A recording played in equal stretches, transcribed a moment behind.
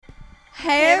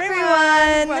Hey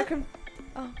everyone! Welcome.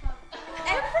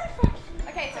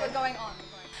 Okay, so we're going on.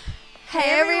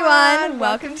 Hey everyone!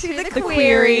 Welcome to the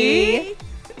Queerie.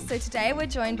 So today we're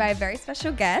joined by a very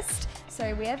special guest.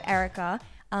 So we have Erika.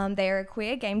 They are a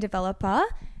queer game developer,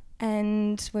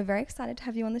 and we're very excited to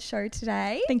have you on the show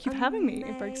today. Thank you for having me.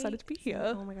 I'm very excited to be here.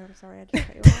 Oh my god, I'm sorry, I just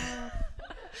cut you off.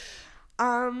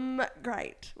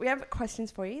 Great. We have questions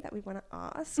for you that we want to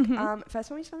ask. First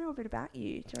one, we just want to know a bit about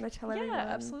you. Do you want to tell everyone? Yeah,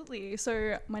 absolutely.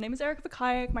 So my name is Erika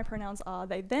Verkaaik. My pronouns are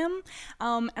they, them.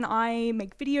 And I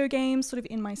make video games sort of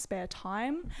in my spare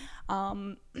time.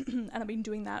 And I've been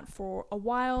doing that for a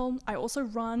while. I also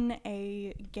run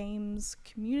a games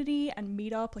community and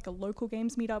meetup, like a local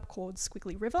games meetup called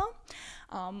Squiggly River.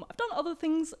 I've done other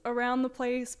things around the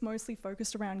place, mostly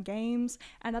focused around games.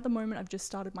 And at the moment, I've just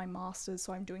started my master's,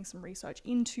 so I'm doing some research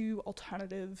into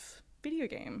alternative video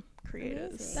game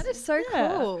creators. Amazing. That is so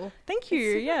cool. Thank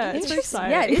you. It's very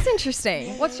exciting. Yeah, it is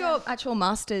interesting. What's your actual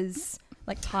master's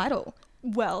title?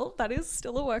 Well, that is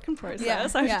still a work in process. Yeah,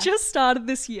 I've just started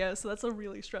this year, so that's a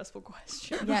really stressful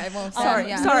question. Yeah, well, Sorry.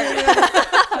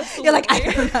 You're like, I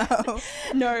don't know.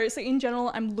 No, so in general,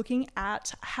 I'm looking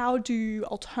at how do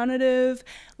alternative,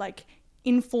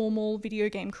 informal video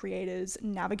game creators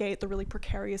navigate the really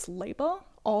precarious labor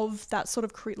of that sort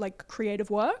of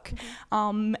creative work,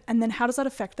 and then how does that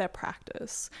affect their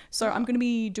practice. So I'm going to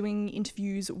be doing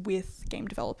interviews with game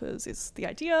developers is the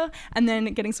idea, and then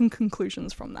getting some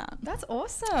conclusions from that. That's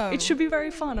awesome. It should be very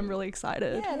fun. I'm really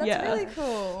excited. Yeah, that's really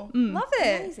cool. Mm. Love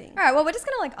it. Amazing. All right, well, we're just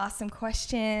going to ask some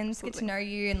questions, get to Absolutely. know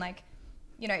you, and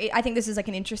I think this is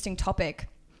an interesting topic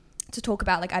to talk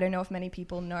about. I don't know if many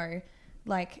people know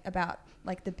about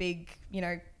the big,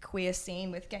 queer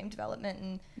scene with game development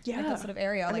and that sort of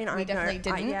area. I definitely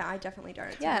didn't. I definitely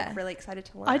don't. So Yeah. I'm really excited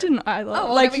to learn. I didn't either. Oh,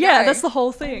 well, there we go. That's the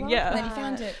whole thing. love Yeah. And then you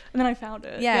found it. And then I found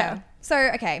it. Yeah. So,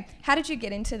 okay, how did you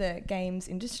get into the games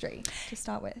industry to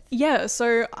start with? Yeah,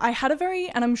 so I had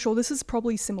and I'm sure this is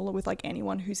probably similar with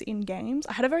anyone who's in games,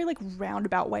 I had a very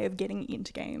roundabout way of getting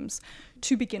into games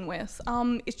to begin with.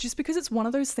 It's just because it's one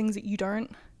of those things that you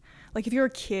don't, if you're a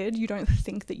kid, you don't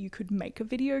think that you could make a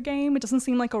video game. It doesn't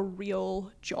seem like a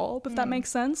real job, if that makes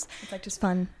sense. It's just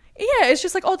fun. Yeah, it's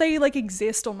just they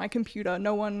exist on my computer.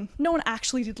 No one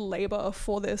actually did labor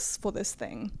for this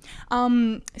thing.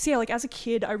 So yeah, as a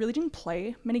kid, I really didn't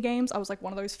play many games. I was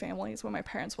one of those families where my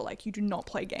parents were you do not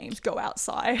play games, go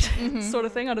outside, sort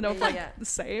of thing. I don't know if the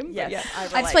same. Yes,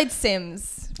 But yeah. I just played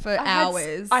Sims for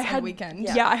hours on weekend.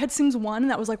 Yeah, I had Sims 1,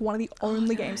 and that was one of the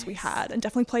only games we had, and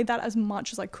definitely played that as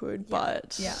much as I could.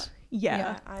 But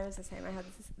yeah. I was the same. I had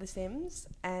The Sims,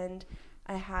 and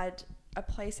I had a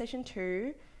PlayStation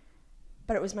 2.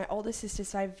 But it was my older sister,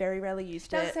 so I very rarely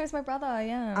used it. So was my brother,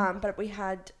 yeah. But we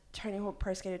had Tony Hawk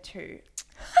Pro Skater 2.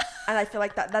 And I feel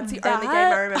that's the only game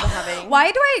I remember having.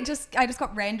 Why do I just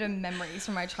got random memories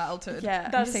from my childhood? Yeah.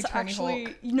 That's say Tony actually,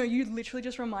 Hawk. You literally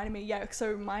just reminded me. Yeah,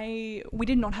 so we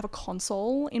did not have a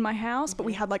console in my house, but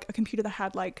we had a computer that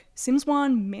had Sims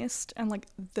 1, Myst, and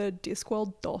the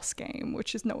Discworld DOS game,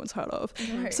 which is no one's heard of.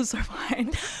 Right. So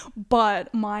fine. But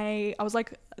I was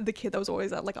the kid that was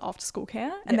always at after school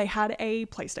care, and they had a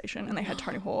PlayStation and they had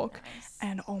Tony Hawk. Nice.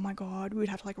 And oh my god, we would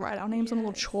have to write our names on a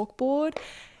little chalkboard.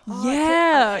 Oh,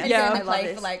 Yeah. And you could only play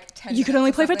this. for 10 minutes. You could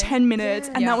only play for or 10 minutes,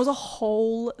 Yeah. and Yeah. that was a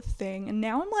whole thing. And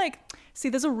now I'm see,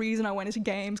 there's a reason I went into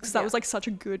games, because that was such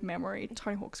a good memory.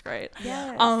 Tony Hawk's great.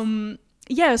 Yes.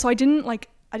 Yeah, so I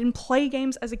didn't play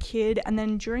games as a kid, and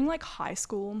then during high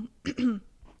school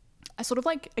I sort of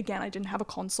again, I didn't have a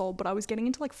console, but I was getting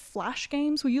into Flash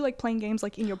games. Were you playing games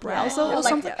in your browser or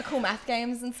something? Cool math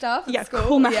games and stuff. at Yeah, school.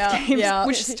 cool math games,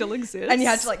 which still exist. And you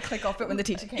had to click off it when the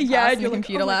teacher came Yeah, past and in the you're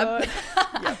computer oh my lab.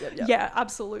 God. Yeah,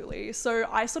 absolutely. So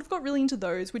I sort of got really into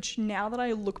those, which now that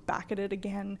I look back at it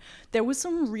again, there was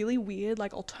some really weird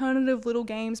alternative little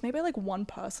games, maybe one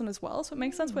person as well. So it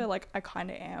makes sense where I kind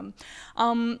of am.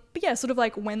 But yeah, sort of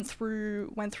went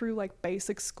through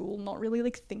basic school, not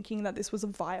really thinking that this was a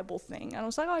viable thing. And I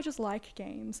was oh, I just like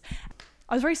games.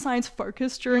 I was very science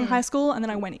focused during high school, and then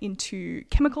I went into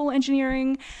chemical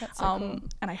engineering. That's so cool.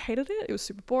 And I hated it. It was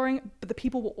super boring, but the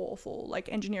people were awful.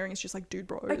 Engineering is just dude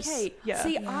bros. Okay. Yeah.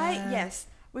 See,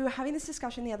 we were having this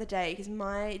discussion the other day because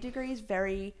my degree is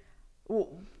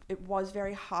it was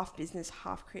very half business,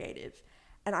 half creative.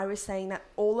 And I was saying that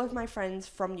all of my friends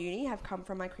from uni have come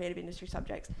from my creative industry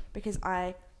subjects because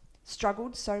I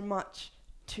struggled so much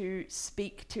to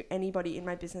speak to anybody in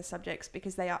my business subjects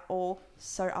because they are all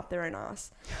so up their own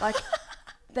ass.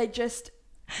 They just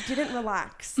didn't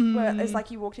relax. Whereas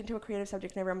you walked into a creative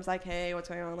subject and everyone was like, hey, what's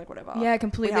going on? Whatever. Yeah,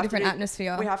 completely different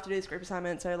atmosphere. We have to do this group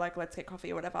assignment, so let's get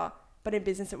coffee or whatever. But in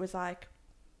business it was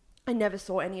I never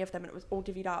saw any of them, and it was all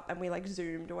divvied up, and we like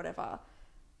Zoomed or whatever.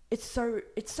 It's so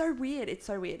weird. It's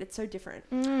so weird. It's so different.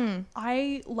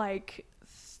 I like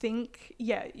think,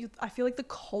 I feel like the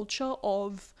culture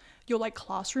of your like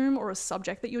classroom or a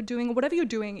subject that you're doing or whatever you're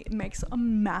doing, it makes a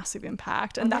massive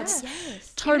impact. And that's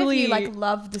totally, even if you like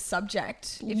love the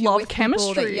subject, if love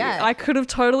chemistry, I could have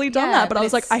totally done that, but I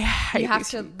was like, I hate you have these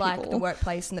to people. like the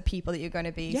workplace and the people that you're going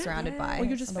to be surrounded by, or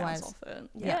you're just otherwise off it.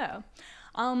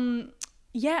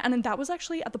 And then that was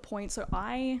actually at the point, so to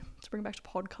bring it back to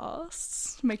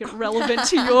podcasts, make it relevant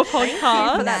to your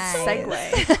podcast. For that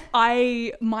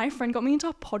segue. My friend got me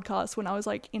into podcasts when I was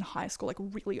like in high school, like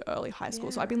really early high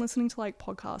school. So I've been listening to like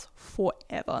podcasts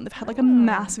forever, and they've had like a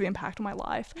massive impact on my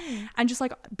life. And just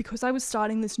like, because I was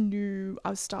starting,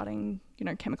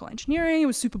 chemical engineering, it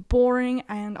was super boring,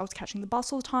 and I was catching the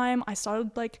bus all the time. I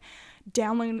started like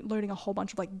downloading a whole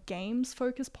bunch of like games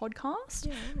focused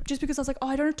podcasts, just because I was like,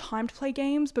 I don't have time to play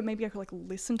games, but maybe I could like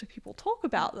listen to people talk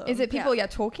about them. Is it people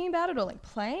talking about it or like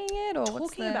playing it or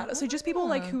talking about it? So just people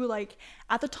like who were like,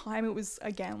 at the time it was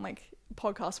again like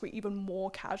podcasts were even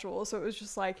more casual, so it was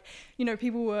just like,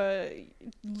 people were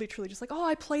literally just like,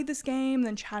 I played this game, and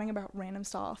then chatting about random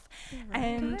stuff.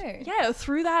 And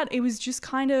through that it was just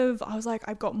kind of, I was like,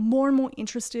 I've got more and more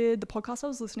interested. The podcast I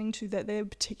was listening to, that they're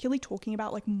particularly talking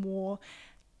about like more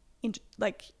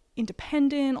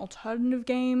independent alternative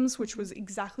games, which was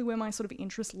exactly where my sort of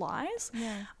interest lies.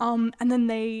 And then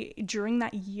they, during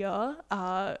that year,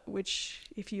 which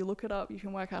if you look it up you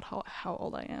can work out how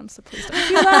old I am, so please don't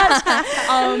do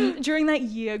that. During that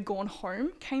year, Gone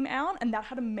Home came out, and that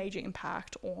had a major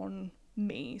impact on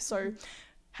me. So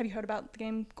have you heard about the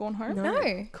game Gone Home?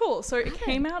 No. Cool. So it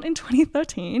came out in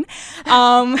 2013.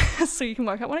 So you can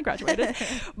work out when I graduated.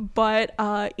 But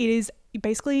it is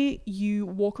basically, you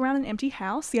walk around an empty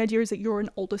house. The idea is that you're an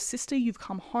older sister. You've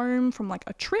come home from like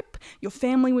a trip. Your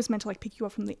family was meant to like pick you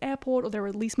up from the airport, or they were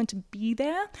at least meant to be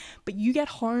there. But you get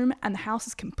home and the house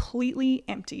is completely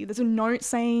empty. There's a note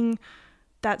saying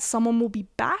that someone will be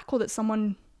back, or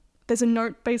that there's a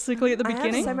note basically at the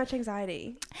beginning. I have so much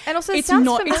anxiety. And also it's sounds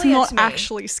not familiar to me.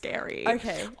 Actually scary.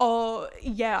 Okay. Oh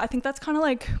yeah, I think that's kind of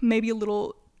like maybe a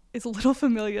little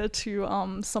familiar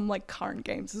to some like current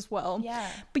games as well. Yeah.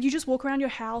 But you just walk around your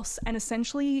house, and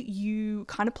essentially you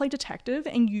kind of play detective,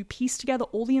 and you piece together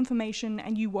all the information,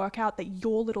 and you work out that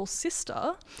your little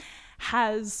sister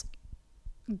has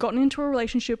gotten into a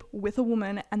relationship with a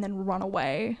woman and then run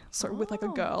away. So with like a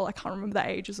girl, I can't remember the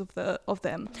ages of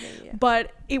them.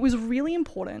 But it was really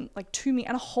important like to me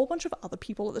and a whole bunch of other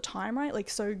people at the time, right? Like,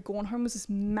 so Gone Home was this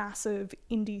massive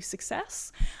indie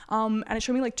success. And it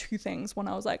showed me like two things. One,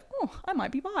 I was like, I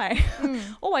might be bi.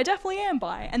 I definitely am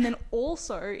bi. And then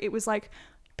also it was like,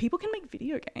 people can make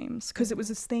video games, because it was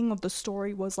this thing of the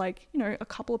story was like, a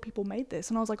couple of people made this,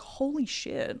 and I was like, holy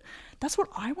shit, that's what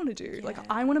I want to do. Like,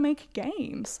 I want to make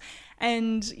games.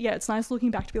 And it's nice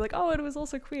looking back to be like, it was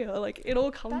also queer. Like, it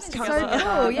all comes together.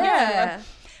 So cool.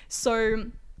 So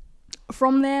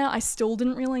from there, I still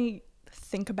didn't really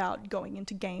think about going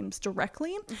into games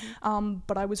directly,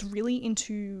 but I was really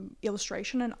into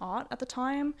illustration and art at the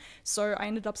time, so I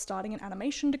ended up starting an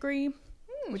animation degree,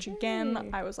 which again,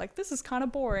 I was like, this is kind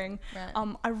of boring.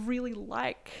 Right. I really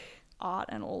like art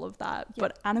and all of that,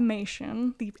 but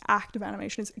animation, the act of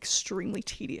animation, is extremely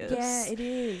tedious. Yeah, it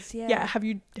is. Yeah. Have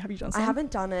you done some? I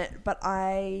haven't done it, but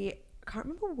I can't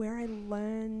remember where I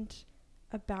learned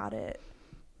about it.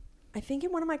 I think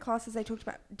in one of my classes they talked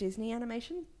about Disney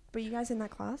animation. Were you guys in that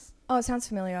class? Oh, it sounds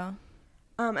familiar.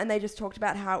 And they just talked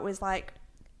about how it was like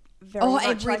very much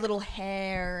every like, little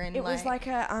hair, and it was like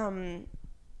a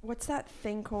what's that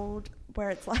thing called where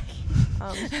it's like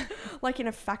like in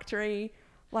a factory,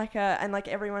 like and like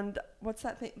everyone, what's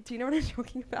that thing? Do you know what I'm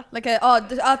talking about? Like a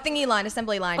thingy line,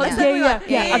 assembly line.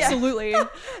 Yeah, absolutely.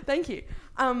 Thank you.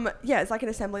 It's like an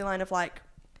assembly line of like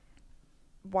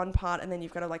one part, and then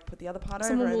you've got to like put the other part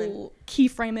Someone over. Someone will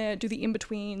keyframe it, do the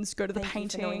in-betweens, go to the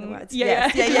painting. The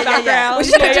yeah. We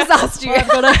should have just asked you. I've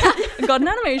got an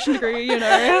animation degree,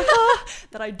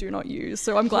 that I do not use.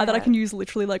 So I'm glad that I can use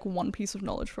literally like one piece of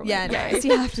knowledge from it. Yeah, nice.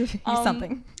 You have to use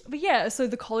something. But so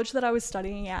the college that I was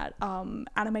studying at,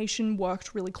 animation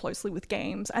worked really closely with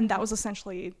games, and that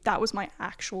was my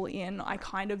actual in. I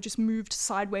kind of just moved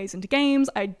sideways into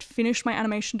games. I'd finished my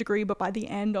animation degree, but by the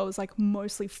end I was like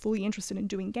mostly fully interested in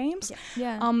doing games.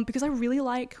 Because I really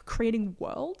like creating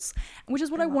worlds, which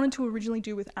is what I wanted to originally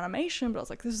do with animation, but I was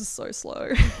like, this is so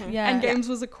slow. And games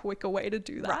was a quicker way to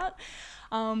do that.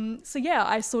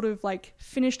 I sort of like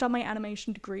finished up my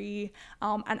animation degree,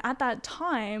 and at that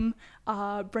time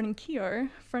Brendan Keogh,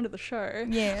 friend of the show,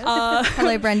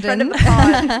 hello Brendan, friend of the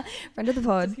pod. friend of the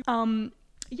pod,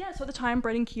 Yeah, so at the time,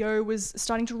 Brett and Keo was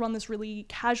starting to run this really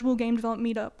casual game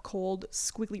development meetup called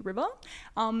Squiggly River.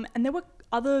 And there were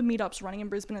other meetups running in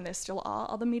Brisbane, and there still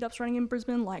are other meetups running in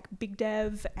Brisbane, like Big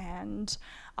Dev and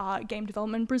Game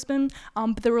Development Brisbane.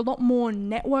 But there were a lot more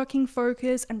networking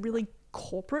focused and really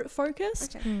corporate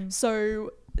focused. Okay.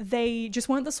 So they just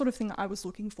weren't the sort of thing that I was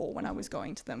looking for when I was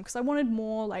going to them, because I wanted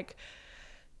more like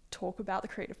talk about the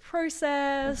creative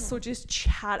process or just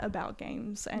chat about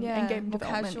games and game more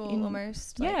development casual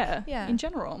almost. in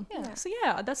general. So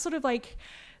that's sort of like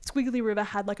Squiggly River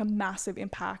had like a massive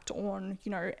impact on,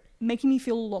 you know, making me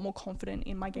feel a lot more confident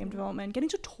in my game development. Getting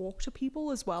to talk to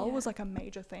people as well was like a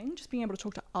major thing, just being able to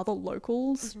talk to other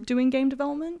locals doing game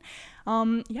development.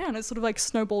 And it sort of like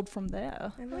snowballed from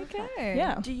there. Okay.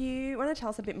 Yeah. Do you want to tell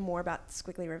us a bit more about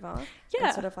Squiggly River? Yeah.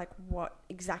 And sort of like what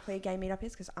exactly a game meetup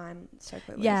is, because I'm so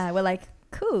clueless. Yeah, we're like,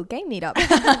 cool, game meetup.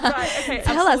 Right, okay,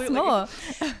 Tell absolutely.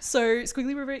 us more. So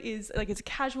Squiggly River is like, it's a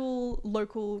casual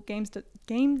local game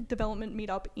development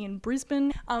meetup in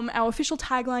Brisbane. Our official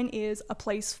tagline is a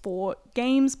place for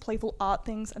games, playful art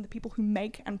things, and the people who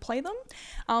make and play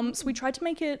them. So we tried to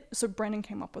make it, so Brendan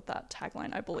came up with that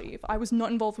tagline, I believe. I was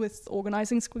not involved with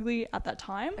organising Squiggly at that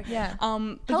time. Okay. Yeah. How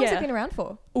long has it been around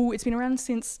for? Oh, it's been around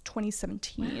since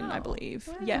 2017, I Wow. believe.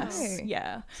 Wow. Yes,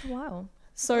 yeah. It's a while.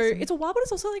 So Awesome. it's a while, but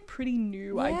it's also like pretty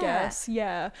new, I guess.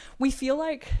 Yeah. I feel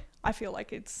like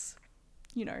it's,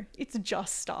 you know, it's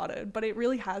just started, but it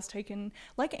really has taken,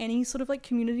 like any sort of like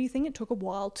community thing, it took a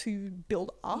while to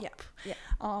build up. Yeah.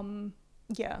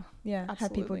 Yeah,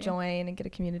 have people absolutely. join and get a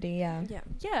community.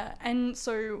 Yeah, and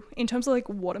so in terms of like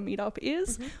what a meetup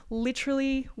is,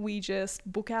 literally we just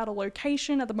book out a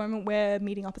location. At the moment we're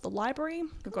meeting up at the library.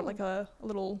 We've got like a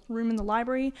little room in the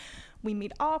library. We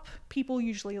meet up. People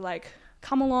usually like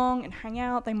come along and hang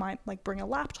out. They might like bring a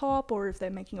laptop, or if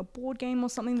they're making a board game or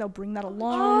something, they'll bring that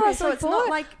along. Okay, so it's not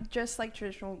like just like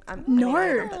traditional. No. I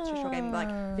don't know about traditional gaming, but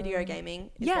like video gaming.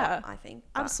 Is what I think.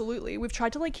 But Absolutely. We've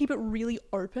tried to like keep it really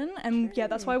open, and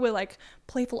that's why we're like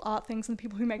playful art things and the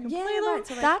people who make and play them. right.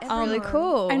 So like That's really everyone-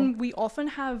 cool. And we often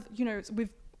have, you know,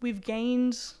 we've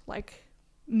gained like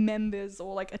members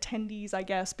or like attendees, I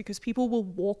guess, because people will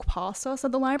walk past us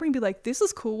at the library and be like, this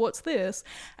is cool, what's this?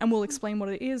 And we'll explain what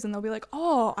it is, and they'll be like,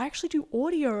 oh, I actually do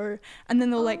audio. And then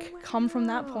they'll come from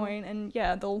that point, and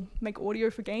they'll make audio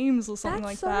for games or something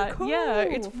That's like so that. Yeah,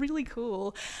 it's cool. really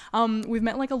cool. We've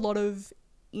met like a lot of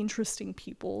interesting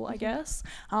people, I guess,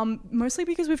 mostly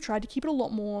because we've tried to keep it a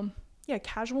lot more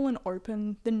casual and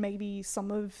open than maybe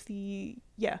some of the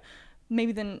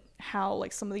maybe than how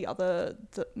like some of the other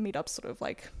meetups sort of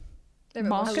like They're a bit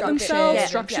more market structured. themselves, Yeah.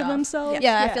 structure themselves.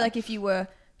 Yeah, I feel like if you were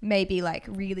maybe like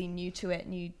really new to it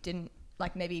and you didn't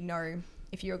like maybe know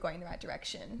if you were going the right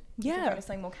direction. If you're going to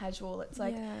something more casual, it's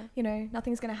like, you know,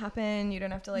 nothing's going to happen. You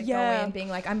don't have to like go in being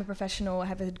like, I'm a professional, I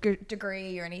have a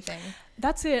degree or anything.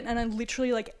 That's it. And I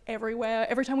literally like everywhere,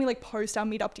 every time we like post our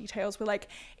meetup details, we're like,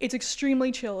 it's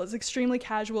extremely chill, it's extremely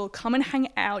casual, come and hang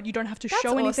out, you don't have to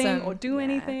show anything or do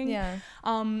anything.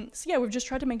 So we've just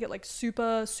tried to make it like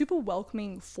super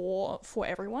welcoming for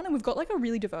everyone, and we've got like a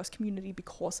really diverse community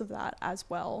because of that as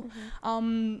well.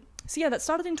 So that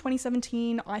started in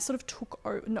 2017. I started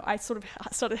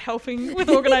helping with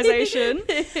organization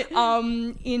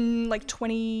in like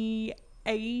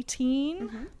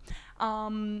 2018.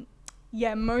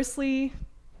 Mostly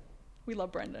we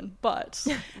love Brendan, but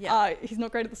he's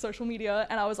not great at the social media,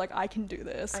 and I was like, I can do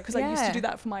this because I used to do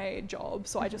that for my job,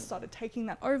 so I just started taking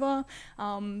that over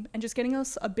and just getting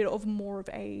us a bit of more of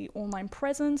a online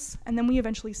presence, and then we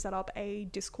eventually set up a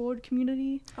Discord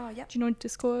community. Do you know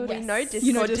Discord? We know Discord.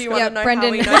 You know Do you Discord. want to know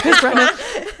Brendan. how we know Discord?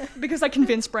 Because I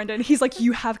convinced Brendan. He's like,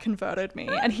 you have converted me,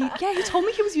 and he told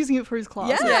me he was using it for his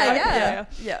class.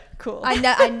 Yeah. Cool.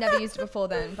 I never used it before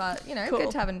then, but you know, good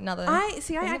to have another. I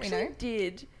actually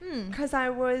did, because I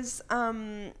was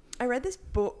I read this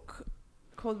book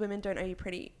called Women Don't Owe You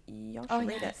Pretty. You should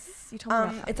read it. You told me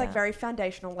about that. It's like very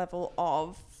foundational level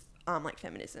of like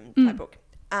feminism type book.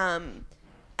 And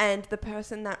the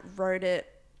person that wrote it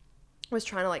was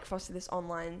trying to like foster this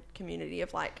online community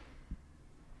of like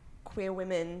queer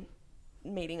women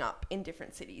meeting up in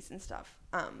different cities and stuff.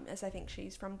 As I think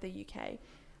she's from the UK.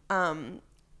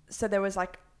 So there was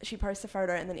like, she posts a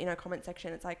photo, and then in her comment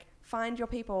section, it's like, find your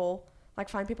people, like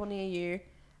find people near you.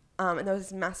 And there was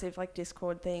this massive like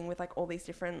Discord thing with like all these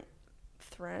different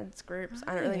threads, groups.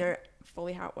 I don't really know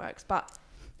fully how it works, but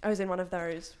I was in one of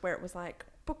those where it was like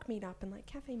book meetup and like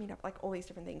cafe meetup, like all these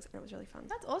different things, and it was really fun.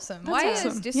 That's awesome. That's Why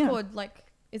awesome. is Discord like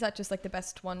Is that just like the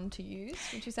best one to use,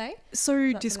 would you say?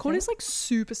 So Discord is like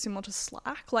super similar to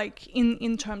Slack, like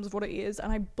in terms of what it is.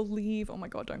 And I believe, oh my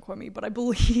God, don't quote me, but I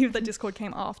believe that Discord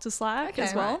came after Slack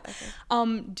as well. Right,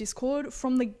 okay. Discord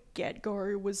from the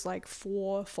get-go was like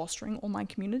for fostering online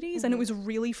communities, and it was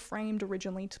really framed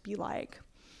originally to be like,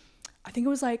 I think it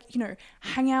was like, you know,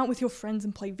 hang out with your friends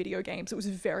and play video games. It was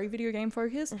very video game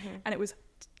focused, and it was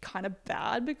kind of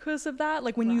bad because of that.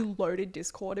 Like when you loaded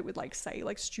Discord, it would like say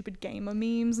like stupid gamer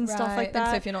memes and stuff like that. And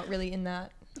so if you're not really in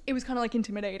that, it was kind of like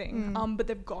intimidating. But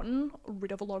they've gotten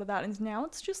rid of a lot of that, and now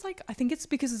it's just like, I think it's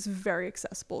because it's very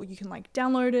accessible. You can like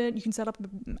download it, you can set up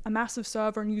a massive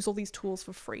server and use all these tools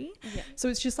for free. So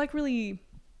it's just like really,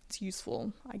 it's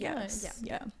useful, I guess.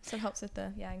 Yeah. So it helps with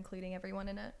the including everyone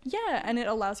in it. Yeah, and it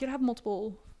allows you to have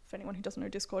multiple, for anyone who doesn't know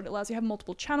Discord, it allows you to have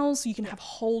multiple channels, so you can have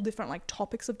whole different like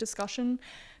topics of discussion.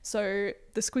 So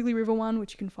the Squiggly River one,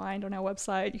 which you can find on our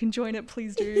website, you can join it,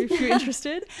 please do if you're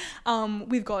interested.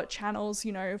 We've got channels,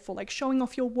 you know, for like showing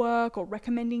off your work or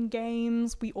recommending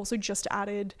games. We also just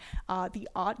added the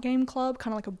art game club,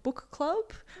 kind of like a book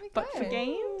club, but for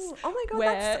games. Oh my God,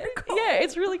 that's so cool. Yeah,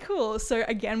 it's really cool. So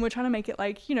again, we're trying to make it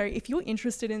like, you know, if you're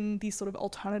interested in these sort of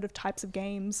alternative types of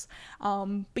games,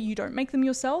 but you don't make them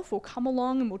yourself, we'll come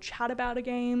along and we'll chat about a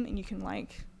game, and you can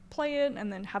like play it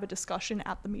and then have a discussion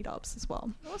at the meetups as well.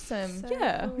 Awesome. So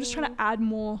yeah, cool. I'm just trying to add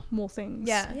more things.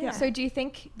 Yeah. So do you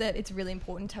think that it's really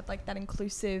important to have like that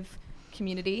inclusive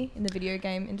community in the video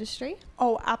game industry?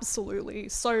 Oh, absolutely.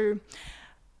 So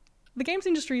the games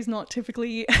industry is not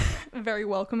typically very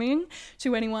welcoming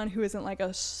to anyone who isn't like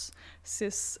a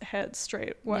cis het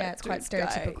straight white Yeah, it's quite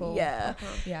stereotypical. Guy.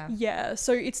 Yeah.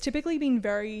 So it's typically been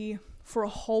very, for a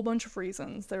whole bunch of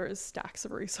reasons. There is stacks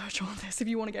of research on this if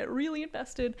you want to get really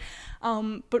invested.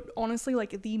 But honestly,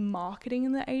 like the marketing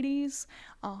in the 80s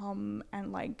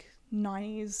and like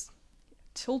 90s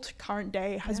till to current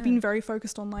day has been very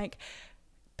focused on like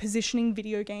positioning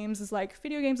video games as like,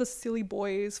 video games are silly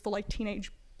boys for like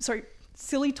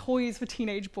silly toys for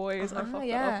teenage boys. I fucked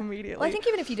that up immediately. Well, I think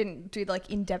even if you didn't do like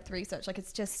in-depth research, like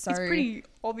it's just so... It's pretty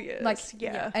obvious. Like,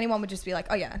 anyone would just be like,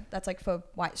 oh yeah, that's like for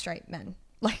white straight men.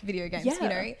 Like video games, you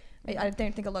know. I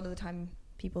don't think a lot of the time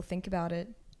people think about it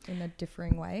in a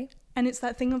differing way. And it's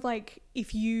that thing of like,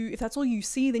 if that's all you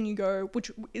see, then you go, which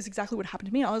is exactly what happened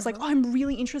to me. I was like, oh, I'm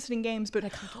really interested in games, but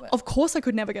of course I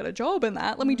could never get a job in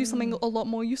that. Let me do something a lot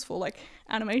more useful, like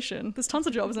animation. There's tons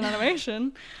of jobs in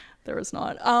animation. There is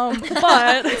not.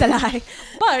 But it's a lie.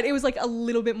 But it was like a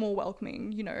little bit more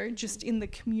welcoming, you know, just in the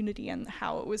community and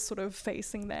how it was sort of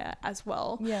facing there as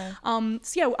well. Yeah.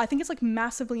 So yeah, I think it's like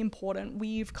massively important.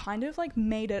 We've kind of like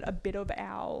made it a bit of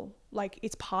our, like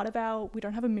it's part of our, we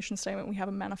don't have a mission statement, we have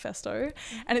a manifesto,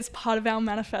 and it's part of our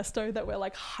manifesto that we're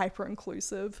like hyper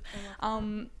inclusive.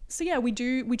 So yeah, we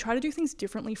try to do things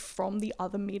differently from the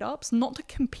other meetups, not to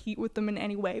compete with them in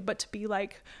any way, but to be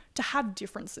like, to have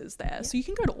differences there. So you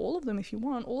can go to all of them if you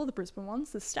want, all of the Brisbane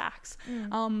ones, there's stacks.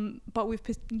 But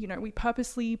we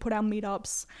purposely put our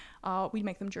meetups, we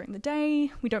make them during the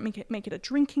day. We don't make it a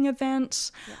drinking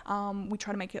event. We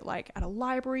try to make it like at a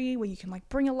library where you can like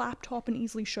bring a laptop and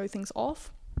easily show things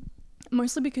off.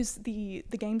 Mostly because the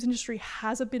games industry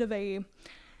has a bit of a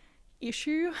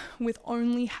issue with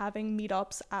only having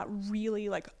meetups at really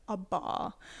like a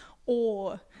bar,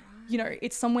 or you know,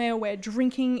 it's somewhere where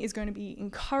drinking is going to be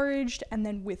encouraged, and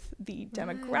then with the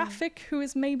demographic who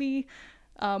is maybe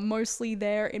mostly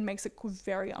there, it makes it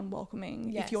very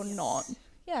unwelcoming if you're not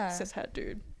cishet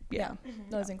dude. Not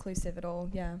as inclusive at all.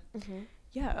 Yeah.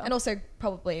 And also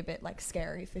probably a bit like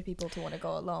scary for people to want to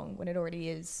go along when it already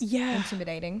is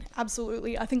intimidating.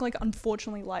 Absolutely. I think like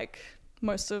unfortunately, like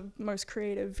most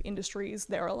creative industries,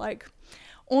 there are like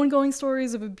ongoing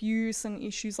stories of abuse and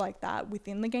issues like that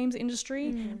within the games industry.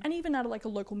 And even at like a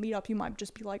local meetup, you might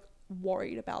just be like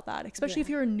worried about that, especially if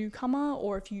you're a newcomer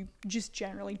or if you just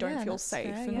generally don't feel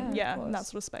safe in that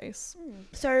sort of space.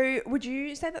 So would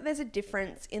you say that there's a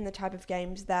difference in the type of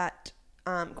games that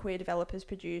queer developers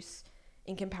produce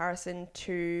in comparison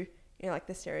to, you know, like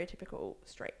the stereotypical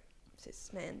straight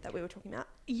cis man that we were talking about?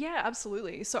 Yeah,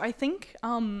 absolutely. So I think,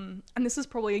 and this is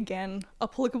probably again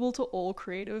applicable to all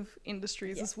creative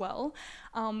industries as well.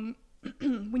 When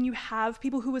you have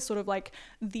people who are sort of like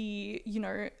they're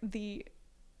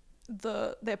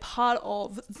part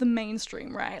of the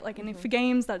mainstream, right? Like, and if for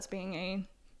games, that's being a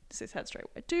cishet straight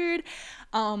white dude.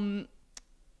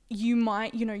 You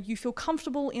might, you know, you feel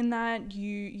comfortable in that,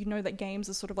 you know that games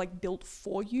are sort of like built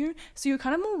for you. So you're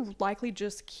kind of more likely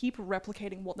just keep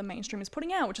replicating what the mainstream is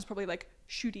putting out, which is probably like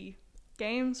shooty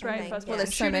games, right? Amazing. First Well, person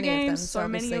there's so shooter many of them, games, so so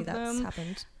many obviously of that's them.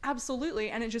 happened. Absolutely.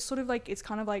 And it just sort of like, it's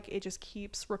kind of like it just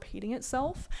keeps repeating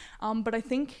itself. But I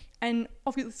think, and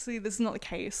obviously this is not the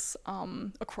case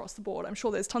across the board. I'm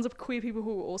sure there's tons of queer people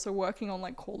who are also working on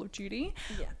like Call of Duty.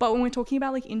 Yeah. But when we're talking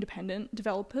about like independent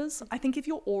developers, I think if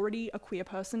you're already a queer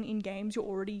person in games, you're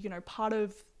already, you know, part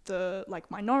of the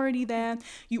like minority there,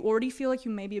 you already feel like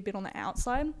you may be a bit on the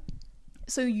outside.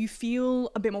 So you feel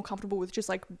a bit more comfortable with just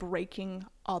like breaking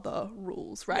other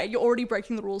rules, right? Yeah. You're already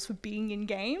breaking the rules for being in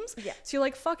games. Yeah. So you're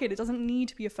like, fuck it. It doesn't need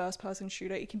to be a first person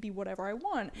shooter. It can be whatever I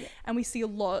want. Yeah. And we see a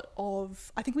lot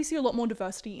more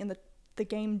diversity in the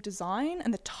game design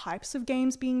and the types of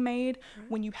games being made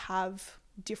when you have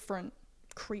different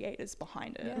creators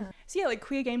behind it. Yeah. So yeah, like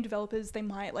queer game developers, they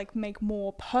might like make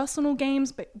more personal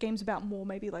games, but games about more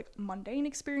maybe like mundane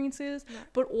experiences,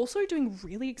 but also doing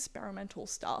really experimental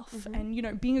stuff. And you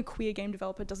know, being a queer game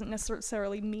developer doesn't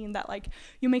necessarily mean that like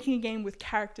you're making a game with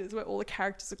characters where all the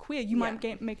characters are queer. You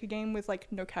might make a game with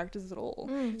like no characters at all.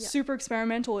 Super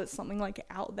experimental. It's something like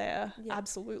out there.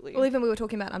 Absolutely. Well, even we were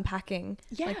talking about unpacking,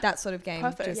 Yeah. like that sort of game.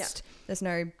 Perfect. Just there's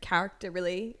no character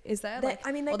really, is there? Like,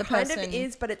 I mean, there or the kind person, of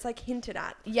is, but it's like hinted at.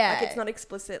 Yeah. Like it's not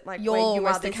explicit. Like you're where you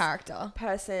almost are the this character.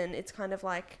 person. It's kind of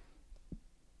like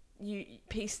you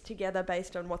piece together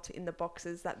based on what's in the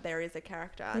boxes that there is a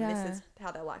character, and this is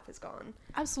how their life has gone.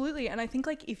 Absolutely. And I think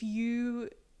like if you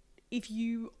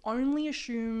only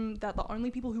assume that the only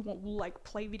people who will like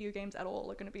play video games at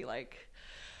all are going to be like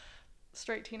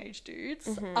straight teenage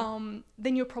dudes,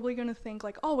 then you're probably going to think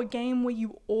like, oh, a game where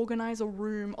you organize a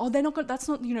room, oh, they're not going, that's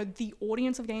not, you know, the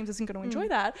audience of games isn't going to enjoy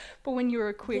that. But when you're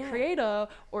a queer creator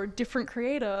or a different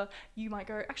creator, you might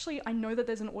go, actually, I know that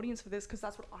there's an audience for this because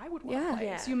that's what I would want to play.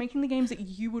 Yeah. So you're making the games that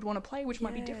you would want to play, which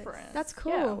might be different. That's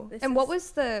cool. Yeah. And what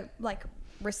was the like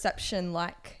reception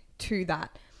like to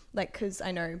that? Like, because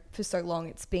I know for so long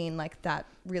it's been like that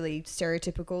really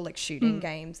stereotypical like shooting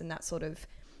games and that sort of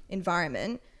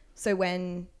environment. So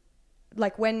when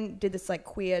did this like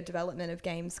queer development of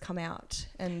games come out,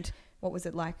 and what was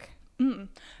it like? In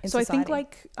so society? I think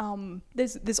like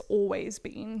there's always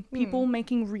been people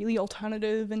making really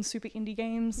alternative and super indie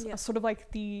games. Sort of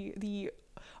like the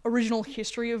original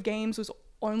history of games was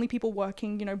only people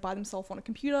working, you know, by themselves on a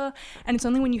computer, and it's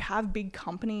only when you have big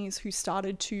companies who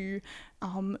started to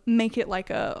make it like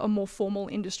a more formal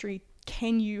industry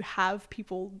can you have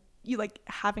people you like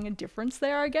having a difference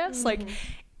there, I guess. Like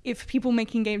if people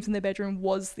making games in their bedroom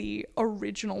was the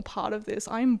original part of this,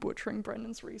 I'm butchering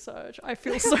Brendan's research. I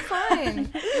feel so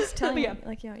fine. Just tell me. Yeah.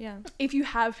 Like, yeah. If you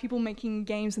have people making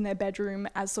games in their bedroom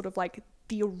as sort of like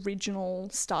the original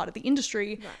start of the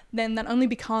industry, then that only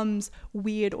becomes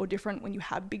weird or different when you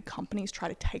have big companies try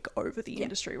to take over the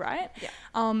industry, right?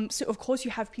 So of course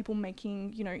you have people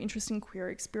making, you know, interesting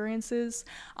queer experiences,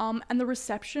 and the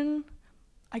reception,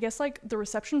 I guess like the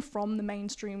reception from the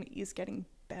mainstream is getting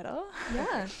better.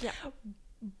 Yeah.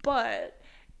 But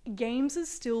games is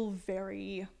still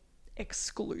very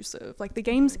exclusive. Like the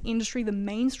games industry, the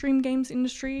mainstream games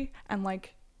industry, and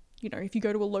like, you know, if you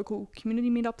go to a local community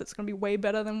meetup, that's going to be way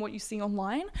better than what you see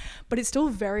online, but it's still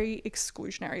very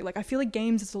exclusionary. Like I feel like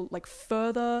games is like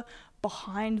further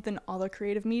behind than other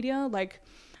creative media. Like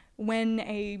when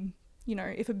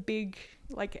if a big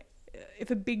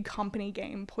company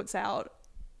game puts out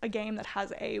a game that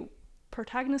has a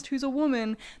protagonist who's a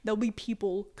woman, there'll be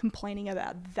people complaining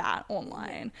about that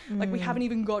online. Like we haven't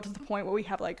even got to the point where we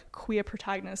have like queer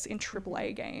protagonists in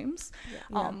AAA games.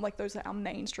 Like those are our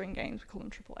mainstream games, we call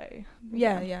them AAA.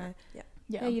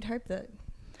 Yeah, you'd hope that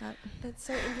That's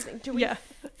so interesting. Do we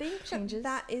think changes?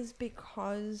 that is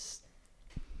because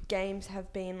games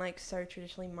have been like so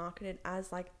traditionally marketed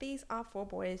as like these are for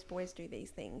boys do these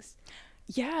things?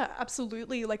 Yeah,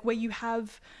 absolutely. Like where you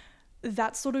have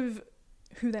that sort of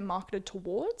who they're marketed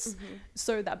towards,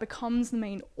 so that becomes the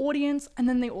main audience, and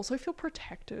then they also feel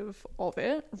protective of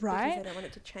it, right? Because they don't want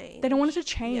it to change. They don't want it to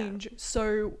change.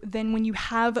 So then when you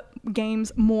have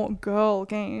games, more girl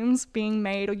games being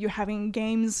made, or you're having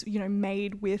games, you know,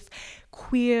 made with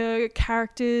queer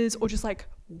characters or just like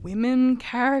women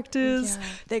characters,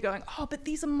 they're going, oh, but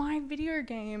these are my video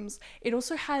games. It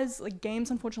also has like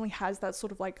games unfortunately has that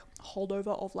sort of like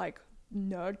holdover of like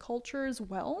nerd culture as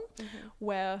well,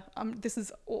 where this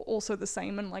is also the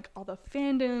same in like other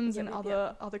fandoms and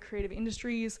other creative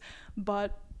industries,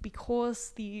 but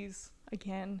because these,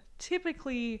 again,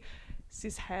 typically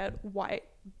cishet white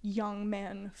young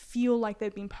men feel like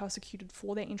they've been persecuted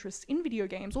for their interest in video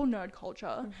games or nerd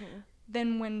culture,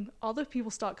 then when other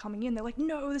people start coming in, they're like,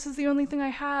 no, this is the only thing I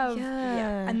have.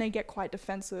 Yeah. And they get quite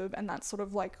defensive, and that sort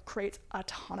of like creates a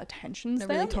ton of tensions They're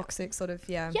there. really toxic sort of,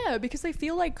 yeah. Yeah, because they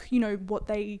feel like, you know, what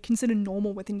they consider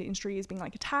normal within the industry is being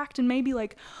like attacked, and maybe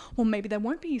like, well, maybe there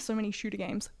won't be so many shooter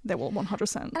games. There will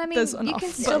 100%. And I mean, There's you enough, can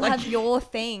but, still like, have your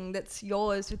thing that's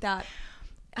yours without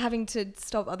having to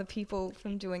stop other people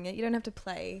from doing it. You don't have to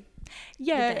play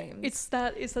yeah, the games. it's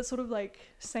that sort of like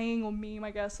saying or meme,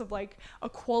 I guess, of like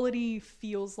equality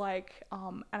feels like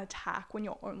an attack when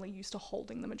you're only used to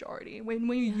holding the majority. When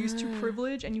you're used to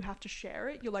privilege and you have to share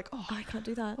it, you're like, oh, I can't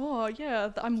do that. oh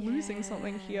yeah, I'm losing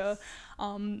something here.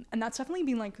 And that's definitely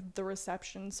been like the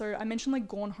reception. So I mentioned like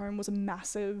Gone Home was a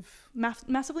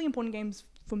massively important game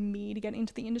for me to get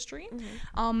into the industry.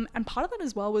 And part of that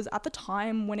as well was at the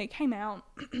time when it came out,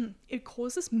 it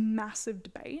caused this massive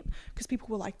debate because people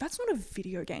were like, that's not a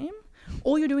video game.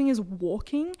 All you're doing is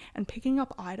walking and picking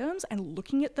up items and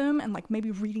looking at them and like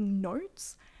maybe reading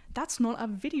notes. That's not a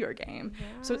video game.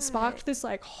 Right. So it sparked this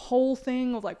like whole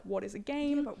thing of like, what is a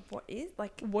game? Yeah, but what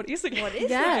is a game? What is a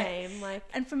game? Like,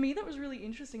 and for me that was really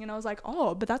interesting, and I was like,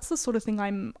 oh, but that's the sort of thing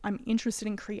I'm interested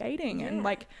in creating. And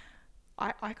like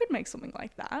I could make something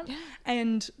like that.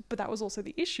 But that was also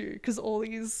the issue, because all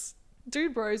these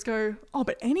dude bros go, oh,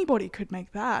 but anybody could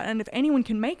make that, and if anyone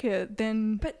can make it,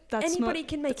 then anybody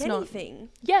can make anything.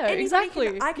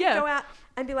 Exactly. I can go out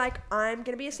and be like, I'm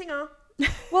gonna be a singer.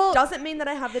 Well, doesn't mean that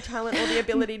I have the talent or the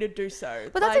ability to do so.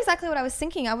 But that's exactly what I was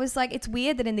thinking. I was like, it's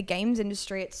weird that in the games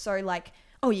industry it's so like,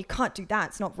 oh, you can't do that,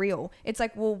 it's not real. It's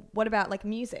like, well, what about like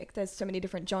music? There's so many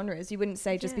different genres. You wouldn't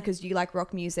say just because you like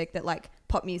rock music that like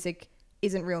pop music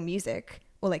isn't real music.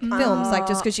 Or like films, like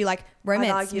just because you like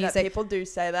romance I'd argue music. that people do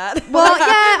say that. Well,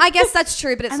 yeah, I guess that's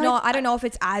true, but it's not. I don't know if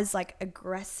it's as like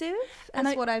aggressive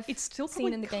as what I've it's still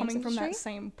seen in the games coming from industry. that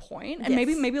same point, and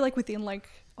maybe like within like,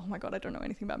 oh my god, I don't know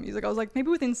anything about music. I was like,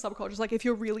 maybe within subcultures, like if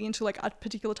you're really into like a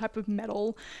particular type of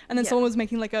metal, and then someone was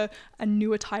making like a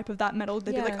newer type of that metal,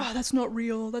 they'd be like, oh, that's not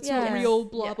real. That's not real.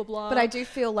 Blah blah blah. But I do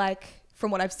feel like,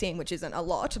 from what I've seen, which isn't a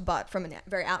lot, but from a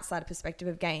very outside perspective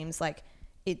of games, like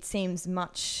it seems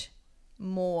much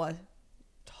more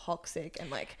toxic and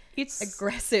like it's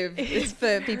aggressive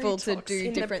for people to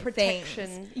do different things.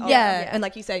 And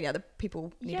like you say, the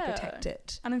people need to protect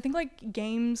it. And I think like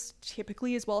games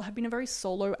typically as well have been a very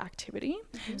solo activity.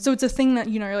 So it's a thing that,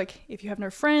 you know, like if you have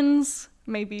no friends,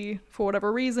 maybe for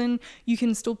whatever reason, you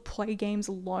can still play games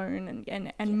alone,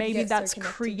 and maybe that's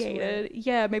created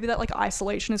maybe that like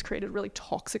isolation has created a really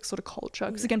toxic sort of culture,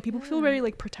 because again, people feel very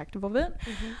like protective of it.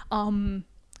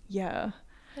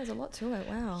 There's a lot to it.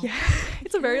 Wow. Yeah,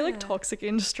 it's a very like toxic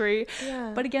industry.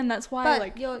 Yeah. But again, that's why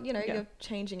like you're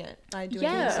changing it by doing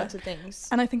these sorts of things.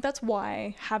 And I think that's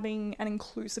why having an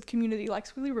inclusive community like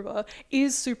Squiggly River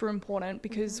is super important,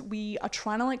 because we are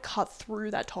trying to like cut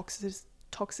through that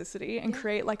toxicity and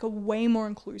create like a way more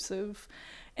inclusive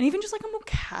and even just like a more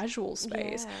casual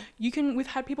space. We've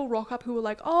had people rock up who are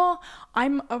like, oh,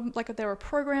 they're a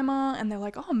programmer, and they're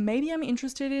like, oh, maybe I'm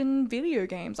interested in video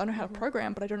games. I know how to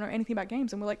program, but I don't know anything about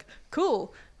games. And we're like,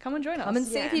 cool, come and join us. Come and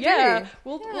see if you do.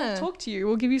 We'll talk to you.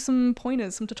 We'll give you some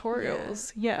pointers, some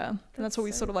tutorials. And that's what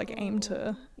we sort of like aim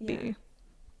to be.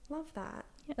 Love that.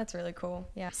 That's really cool.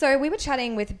 Yeah. So we were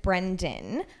chatting with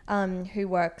Brendan, who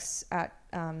works at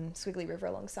Squiggly River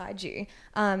alongside you,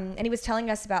 and he was telling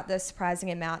us about the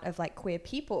surprising amount of like queer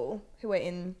people who are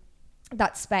in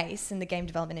that space in the game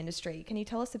development industry. Can you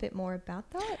tell us a bit more about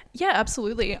that? Yeah,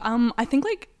 absolutely. I think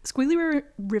like Squiggly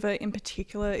River in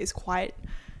particular is quite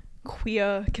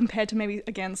queer compared to maybe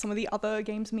again some of the other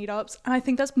games meetups, and I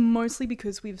think that's mostly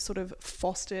because we've sort of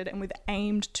fostered and we've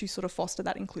aimed to sort of foster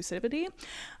that inclusivity.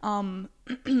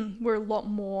 We're a lot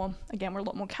more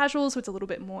casual, so it's a little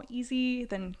bit more easy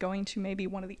than going to maybe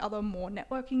one of the other more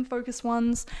networking focused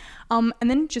ones, and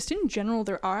then just in general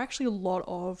there are actually a lot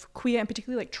of queer and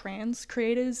particularly like trans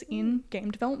creators in game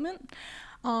development.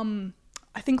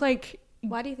 I think like,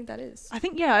 why do you think that is? I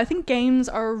think games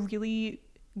are a really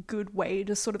good way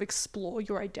to sort of explore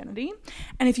your identity,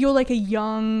 and if you're like a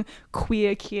young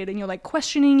queer kid and you're like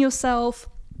questioning yourself,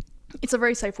 it's a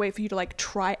very safe way for you to like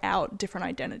try out different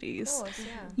identities. Of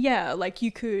course, like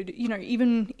you could, you know,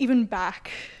 even back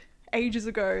ages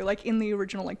ago, like in the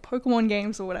original like Pokemon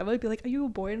games or whatever, it'd be like, are you a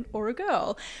boy or a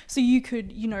girl? So you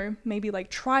could, you know, maybe like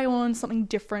try on something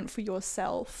different for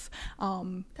yourself,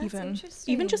 even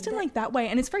just in like that way.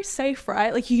 And it's very safe,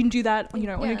 right? Like you can do that, you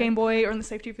know, on your Game Boy or in the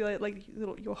safety of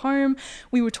your home.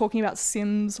 We were talking about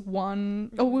Sims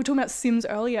 1, or we were talking about Sims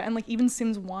earlier, and like even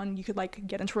Sims 1, you could like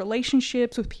get into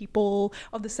relationships with people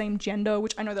of the same gender,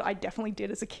 which I know that I definitely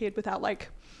did as a kid without like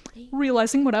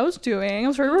realizing what I was doing. I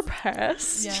was very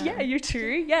repressed. Yeah, you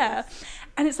too. Yeah.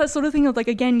 And it's that sort of thing of like,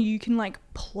 again, you can like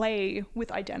play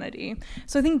with identity.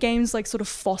 So I think games like sort of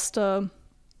foster,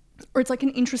 or it's like an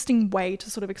interesting way to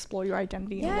sort of explore your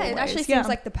identity. Yeah, it actually seems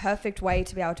like the perfect way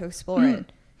to be able to explore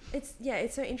it.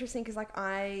 It's so interesting because like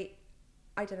I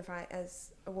identify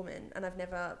as a woman and I've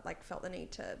never like felt the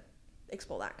need to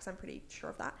explore that because I'm pretty sure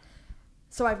of that.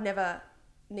 So I've never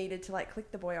needed to like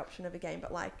click the boy option of a game,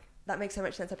 but like that makes so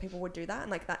much sense that people would do that,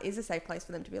 and like that is a safe place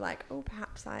for them to be like, oh,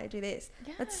 perhaps I do this.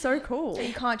 That's so cool. So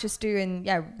you can't just do in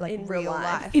real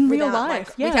life. In real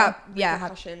life, without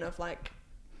repercussion of like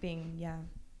being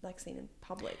like seen in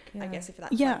public. I guess if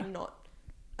that's like not,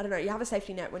 I don't know, you have a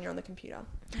safety net when you're on the computer.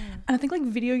 And I think like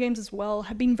video games as well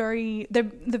have been very,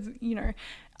 they've you know,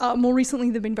 more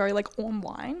recently they've been very like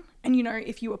online. And, you know,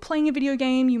 if you were playing a video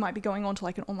game, you might be going on to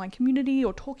like an online community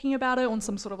or talking about it on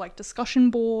some sort of like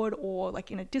discussion board or like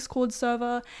in a Discord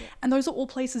server. Yeah. And those are all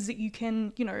places that you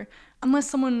can, you know, unless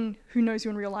someone who knows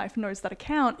you in real life knows that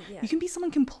account, you can be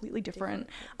someone completely different.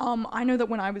 I know that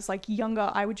when I was like younger,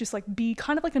 I would just like be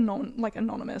kind of like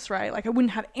anonymous, right? Like I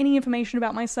wouldn't have any information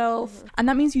about myself. And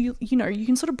that means you know, you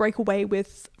can sort of break away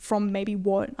from maybe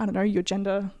what, I don't know, your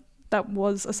gender that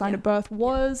was assigned at birth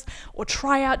was, or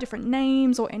try out different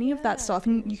names or any of that stuff.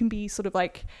 And you can be sort of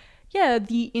like,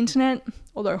 the internet,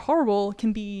 although horrible,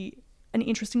 can be an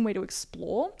interesting way to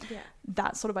explore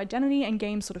that sort of identity, and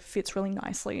games sort of fits really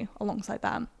nicely alongside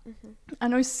that. I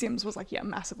know Sims was like,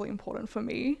 massively important for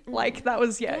me. Like that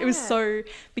was, it was so,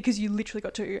 because you literally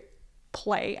got to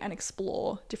play and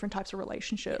explore different types of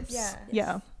relationships.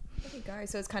 Yeah. There you go.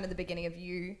 So it's kind of the beginning of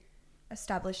you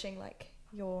establishing like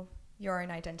your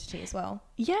own identity as well.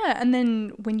 Yeah, and then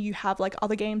when you have like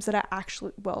other games that are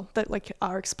actually, that like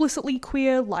are explicitly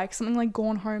queer, like something like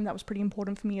Gone Home, that was pretty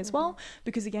important for me as well,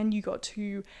 because again, you got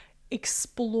to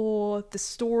explore the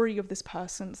story of this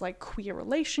person's like queer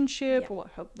relationship or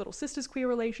her little sister's queer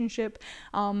relationship.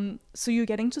 So you're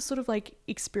getting to sort of like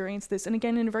experience this, and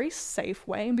again in a very safe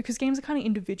way, because games are kind of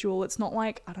individual. It's not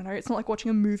like, I don't know, it's not like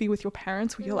watching a movie with your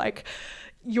parents where you're like,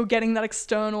 you're getting that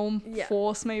external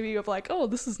force maybe of like, oh,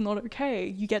 this is not okay.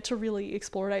 You get to really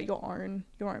explore it at your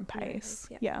own pace.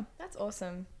 Yeah. That's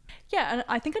awesome. Yeah, and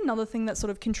I think another thing that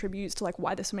sort of contributes to like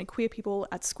why there's so many queer people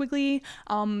at Squiggly,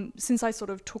 since I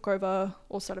sort of took over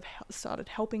or sort of started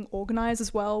helping organise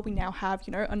as well, we now have,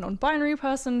 you know, a non-binary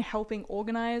person helping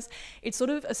organise. It sort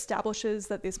of establishes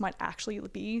that this might actually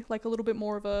be like a little bit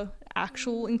more of a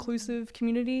actual inclusive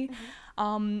community.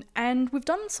 And we've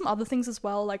done some other things as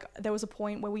well. Like there was a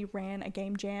point where we ran a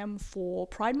game jam for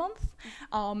Pride Month,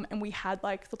 and we had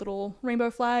like the little rainbow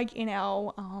flag in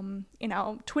our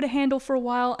Twitter handle for a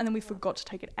while, and then we forgot to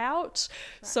take it out.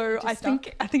 So I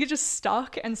think it just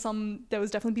stuck, and there was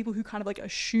definitely people who kind of like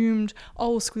assumed,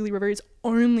 oh, Squiggly River is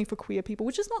only for queer people,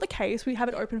 which is not the case. We have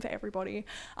it open for everybody.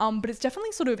 But it's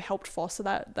definitely sort of helped foster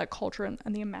that culture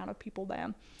and the amount of people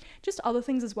there. Just other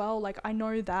things as well. Like I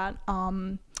know that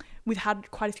we've had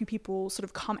quite a few people sort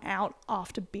of come out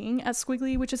after being at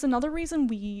Squiggly, which is another reason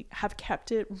we have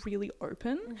kept it really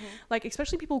open. Like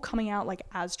especially people coming out like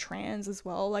as trans as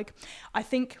well. Like I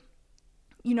think,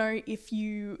 you know, if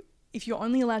you're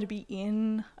only allowed to be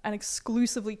in an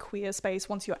exclusively queer space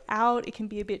once you're out, it can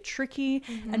be a bit tricky.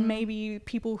 And maybe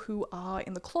people who are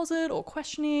in the closet or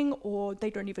questioning, or they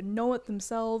don't even know it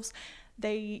themselves,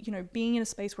 they, you know, being in a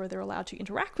space where they're allowed to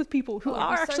interact with people who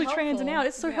are actually trans and out,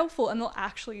 it's so helpful, and they'll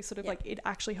actually sort of like, it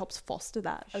actually helps foster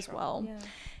that as well. And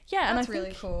that's I think,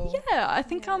 really cool. I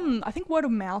think word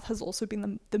of mouth has also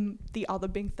been the other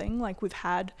big thing. Like we've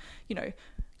had, you know,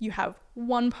 you have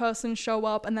one person show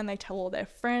up and then they tell all their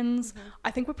friends. I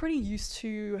think we're pretty used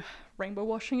to rainbow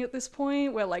washing at this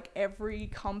point, where like every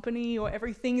company or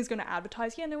everything is going to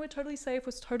advertise, we're totally safe,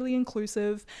 we're totally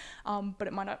inclusive, but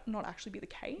it might not actually be the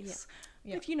case.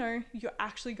 If, you know, you're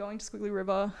actually going to Squiggly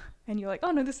River and you're like,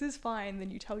 oh no, this is fine, then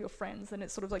you tell your friends, and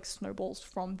it sort of like snowballs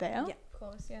from there.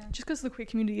 Just because the queer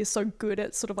community is so good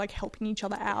at sort of like helping each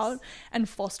other out and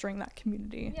fostering that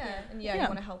community. You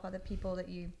want to help other people that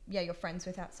you're friends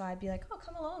with outside, be like, oh,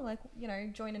 come along, like, you know,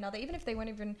 join another, even if they weren't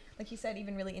even, like you said,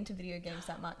 even really into video games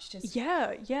that much, just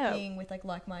being with like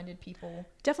like-minded people.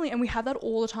 Definitely. And we have that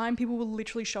all the time. People will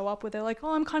literally show up where they're like,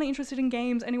 oh, I'm kind of interested in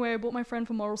games anyway, I bought my friend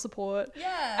for moral support,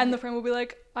 and the friend will be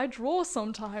like, I draw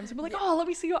sometimes, and we're like, oh, let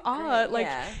me see your art.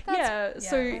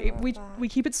 So we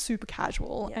keep it super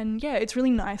casual, and it's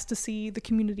really nice to see the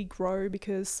community grow,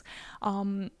 because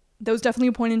there was definitely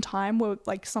a point in time where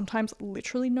like sometimes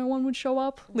literally no one would show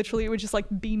up. Literally it would just like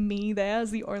be me there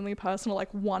as the only person or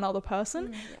like one other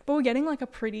person. But we're getting like a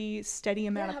pretty steady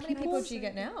amount of people. How many people do you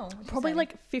get now? Probably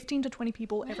like 15 to 20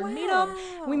 people every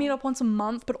meetup. We meet up once a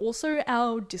month, but also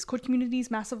our Discord community is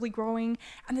massively growing.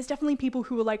 And there's definitely people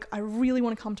who are like, I really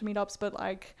want to come to meetups, but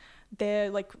like they're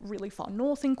like really far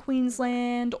north in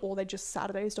Queensland, or they just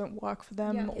Saturdays don't work for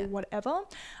them or whatever.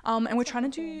 And we're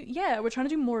trying to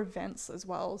do more events as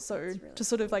well. So really to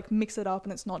sort of like mix it up,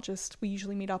 and it's not just, we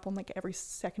usually meet up on like every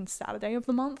second Saturday of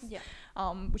the month,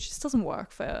 which just doesn't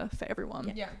work for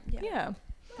everyone.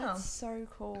 That's so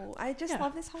cool. I just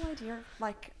love this whole idea of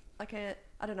like a,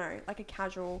 I don't know, like a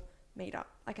casual meetup.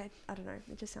 Like I don't know,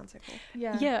 it just sounds so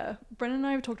cool. Brennan and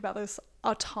I have talked about this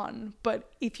a ton,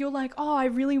 but if you're like, oh, I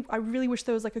really wish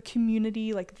there was like a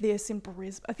community like this in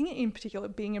Brisbane, I think in particular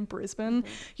being in Brisbane,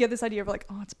 you have this idea of like,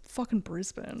 oh, it's fucking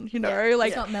Brisbane, you know, like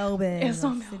it's not Melbourne, it's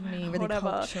not Sydney, Melbourne, really whatever.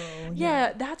 cultural.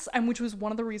 That's, and which was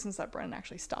one of the reasons that Brennan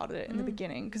actually started it in the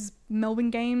beginning, because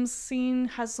Melbourne games scene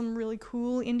has some really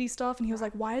cool indie stuff, and he was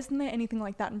like, why isn't there anything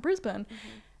like that in Brisbane?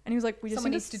 And he was like, we just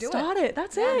need to start it.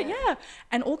 That's it.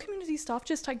 And all community stuff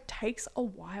just like takes a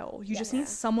while. You just need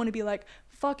someone to be like,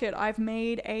 fuck it, I've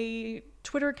made a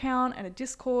Twitter account and a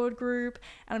Discord group,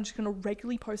 and I'm just going to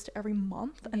regularly post every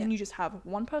month. And then you just have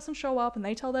one person show up and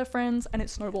they tell their friends, and it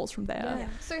snowballs from there.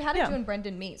 So how did you and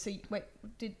Brendan meet? So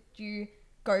did you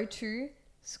go to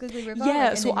Squiggly River?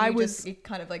 Yeah, so it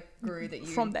kind of like grew that you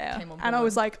from there, came on board. and I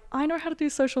was like, I know how to do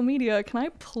social media. Can I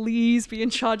please be in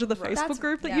charge of the Facebook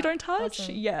group that you don't touch?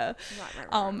 Awesome.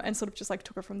 Right. And sort of just like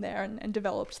took it from there and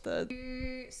developed the.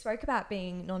 You spoke about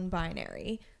being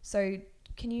non-binary, so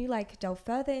can you like delve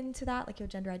further into that, like your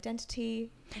gender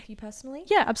identity, like you personally?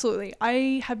 Yeah, absolutely.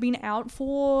 I have been out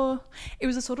for. It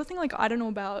was a sort of thing like, I don't know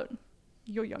about.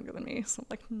 You're younger than me, so I'm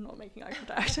like not making eye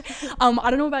contact. I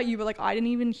don't know about you, but like I didn't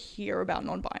even hear about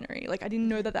non-binary. Like I didn't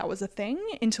know that was a thing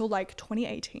until like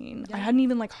 2018. I hadn't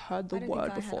even like heard the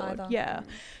word before.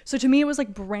 So to me it was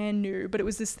like brand new, but it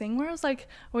was this thing where I was like,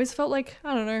 always felt like,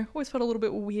 I don't know, always felt a little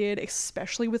bit weird,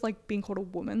 especially with like being called a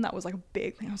woman. That was like a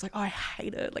big thing. I was like, oh, I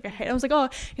hate it. Like I hate it. I was like, oh,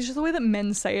 it's just the way that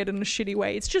men say it in a shitty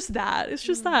way. It's just that.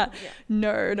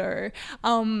 No.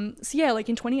 So yeah, like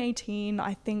in 2018,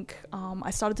 I think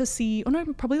I started to see,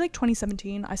 probably like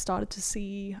 2017, I started to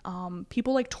see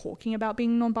people like talking about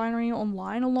being non-binary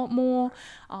online a lot more,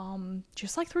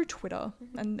 just like through Twitter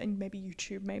and maybe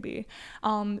YouTube maybe.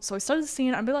 So I started seeing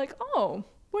it and be like, oh,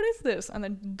 what is this? And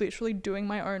then literally doing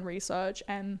my own research.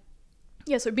 And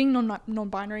yeah, so being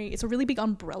non-binary, it's a really big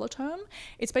umbrella term.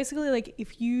 It's basically like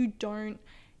if you don't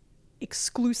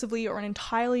exclusively or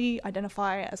entirely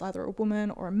identify as either a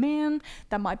woman or a man,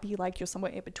 that might be like you're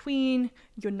somewhere in between,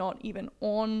 you're not even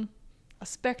on a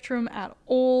spectrum at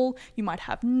all, you might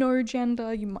have no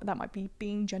gender, that might be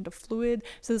being gender fluid.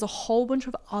 So there's a whole bunch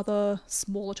of other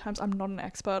smaller terms. I'm not an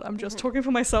expert, I'm just talking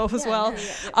for myself as well.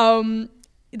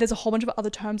 There's a whole bunch of other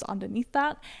terms underneath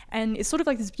that, and it's sort of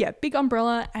like this big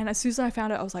umbrella. And as soon as I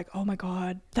found it, I was like, oh my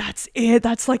god, that's it,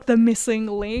 that's like the missing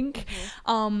link.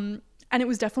 And it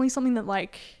was definitely something that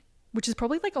like, which is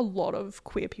probably like a lot of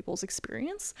queer people's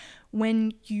experience,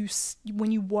 when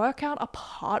you work out a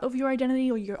part of your identity,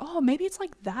 or you're, oh, maybe it's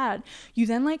like that, you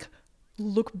then like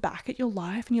look back at your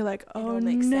life and you're like, oh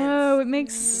no, it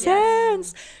makes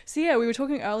sense. So yeah, we were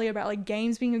talking earlier about like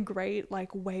games being a great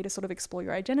like way to sort of explore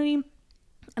your identity.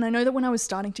 And I know that when I was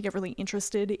starting to get really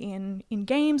interested in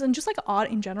games and just like art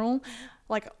in general,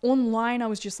 like online, I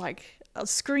was just like a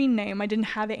screen name. I didn't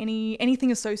have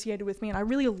anything associated with me, and I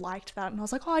really liked that. And I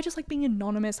was like, oh, I just like being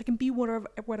anonymous. I can be whatever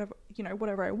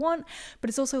I want. But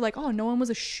it's also like, oh, no one was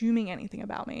assuming anything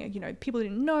about me. You know, people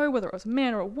didn't know whether I was a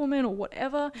man or a woman or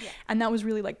whatever. And that was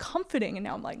really like comforting. And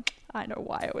now I'm like, I know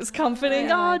why it was comforting.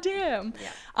 Oh, damn.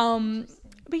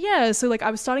 But yeah, so like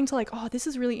I was starting to like, oh, this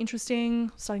is really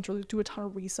interesting, starting to do a ton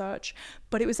of research.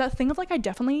 But it was that thing of like, I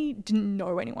definitely didn't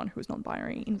know anyone who was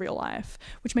non-binary in real life,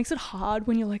 which makes it hard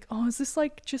when you're like, oh, is this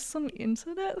like just some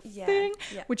internet thing?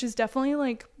 Which is definitely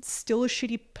like still a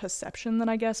shitty perception that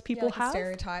I guess people like have. A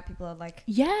stereotype, people are like,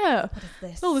 what is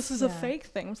this? Oh, this is a fake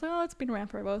thing. It's like, oh, it's been around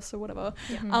forever, so whatever.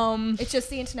 It's just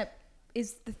the internet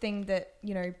is the thing that,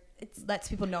 you know, it lets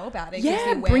people know about it.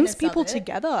 It brings people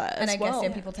together as and I guess well.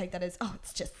 people take that as, oh,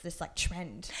 it's just this like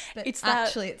trend, but it's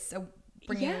it's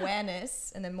bringing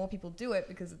awareness, and then more people do it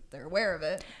because they're aware of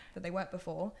it that they weren't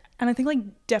before. And I think like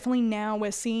definitely now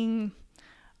we're seeing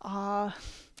a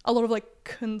lot of like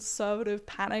conservative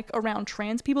panic around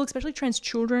trans people, especially trans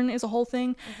children is a whole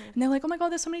thing. And they're like, oh my God,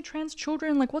 there's so many trans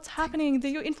children. Like, what's happening?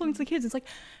 You're influencing the kids. It's like,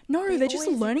 no, they're just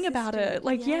learning about it.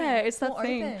 Like, it's that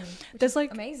thing. Open, there's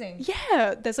like, amazing.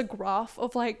 Yeah, there's a graph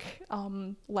of like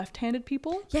left-handed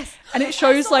people. Yes. And it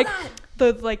shows like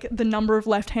the number of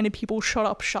left-handed people shot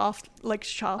up sharply.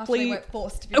 After they weren't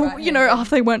forced to be right-handed. You know,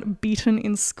 after they weren't beaten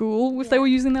in school if they were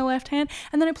using their left hand.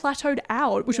 And then it plateaued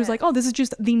out, which was like, oh, this is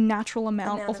just the natural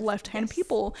amount of left-handed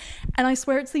people. And I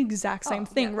swear it's the exact same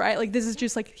thing, right? Like, this is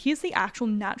just like, here's the actual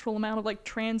natural amount of like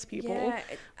trans people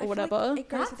or whatever. Like it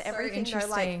goes with everything, so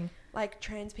though, like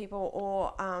trans people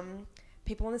or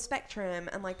people on the spectrum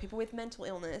and like people with mental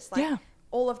illness. Like,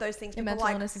 all of those things. People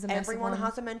like, everyone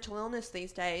has a mental illness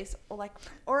these days, or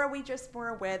are we just more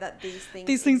aware that these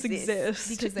things exist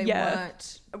because they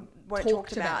weren't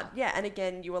talked about? Yeah, and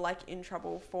again, you were like in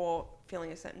trouble for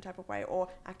feeling a certain type of way or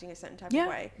acting a certain type of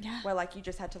way, where like you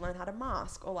just had to learn how to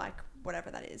mask or like whatever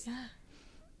that is.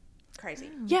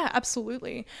 Crazy. Yeah,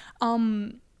 absolutely.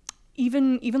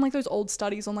 Even like those old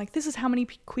studies on like, this is how many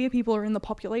queer people are in the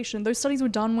population. Those studies were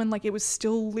done when like it was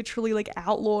still literally like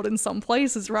outlawed in some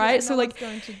places, right? Yeah, so like,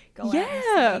 going to go out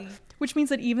and see. Which means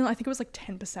that even, I think it was like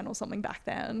 10% or something back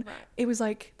then. Right. It was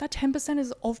like, that 10%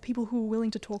 is of people who were willing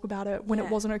to talk about it when it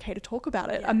wasn't okay to talk about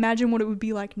it. Imagine what it would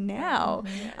be like now.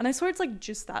 And I swear it's like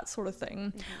just that sort of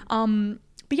thing.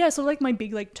 But yeah, so like my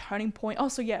big like turning point. Oh,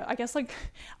 so yeah, I guess like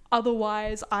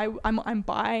otherwise I'm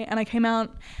bi, and I came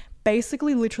out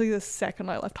basically literally the second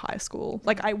I left high school.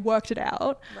 Like, I worked it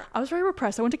out. I was very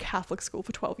repressed. I went to Catholic school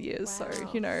for 12 years. So,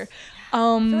 you know,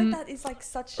 I feel like that is like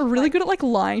such really good at like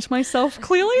lying to myself,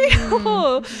 clearly.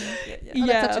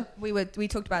 We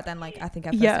talked about then, like, I think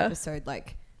our first episode,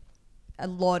 like a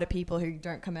lot of people who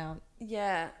don't come out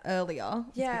earlier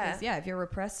because if you're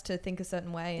repressed to think a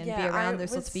certain way and be around those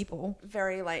sorts of people.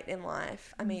 Very late in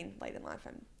life. I mean, late in life,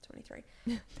 I'm 23.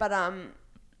 But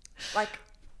like,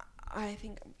 I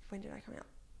think, when did I come out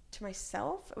to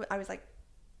myself? I was like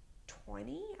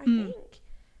 20, I think.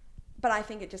 But I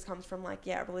think it just comes from like,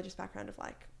 a religious background of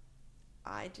like,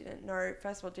 I didn't know,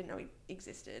 first of all, didn't know it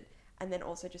existed, and then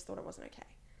also just thought it wasn't okay.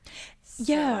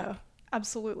 So,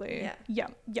 absolutely. Yeah.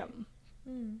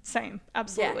 Same,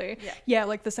 absolutely. Yeah,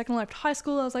 like the second I left high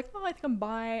school, I was like, oh, I think I'm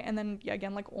bi. And then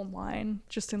again, like online,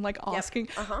 just in like asking.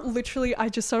 Literally, I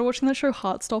just started watching that show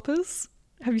Heartstoppers.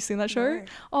 Have you seen that show? No.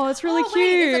 Oh, it's really cute.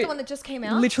 Wait, is that the one that just came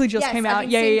out? Literally just came out.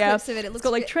 Yeah. Clips of it. It's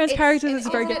got like trans characters. It's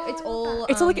very good.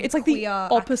 It's like the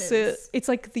opposite. Actors. It's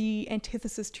like the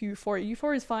antithesis to Euphoria.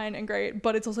 Euphoria is fine and great,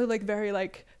 but it's also like very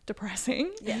like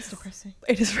depressing. Yes, it's depressing.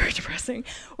 It is very depressing.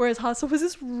 Whereas Heartstoppers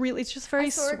is really, it's just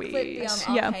very sweet. I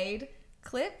saw a clip, the arcade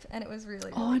clip, and it was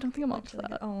really. I don't think I'm up for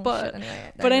that. Oh, but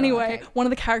shit, anyway, one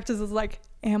of the characters is like,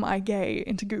 am I gay,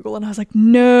 into Google, and I was like,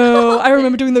 no. I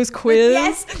remember doing those quiz.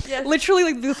 Yes. Literally,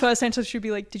 like the first answer should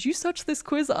be like, did you search this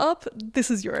quiz up?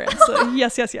 This is your answer.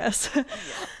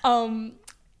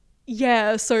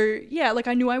 yes. So like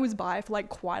I knew I was bi for like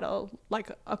quite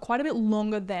a bit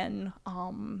longer than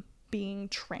being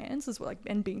trans as well, like,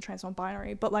 and being trans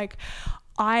non-binary. But like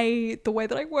the way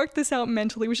that I worked this out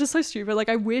mentally was just so stupid. Like,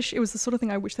 I wish it was the sort of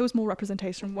thing, I wish there was more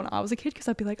representation when I was a kid, because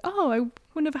I'd be like, oh, I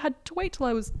would never had to wait till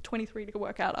I was 23 to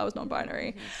work out I was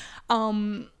non-binary.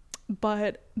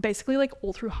 But basically, like,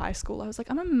 all through high school, I was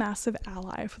like, I'm a massive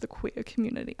ally for the queer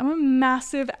community. I'm a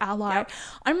massive ally. Yep.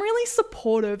 I'm really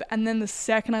supportive. And then the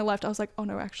second I left, I was like, oh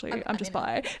no, actually, I'm just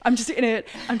bi. I'm just in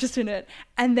it.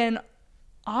 And then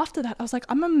after that, I was like,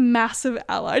 I'm a massive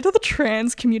ally to the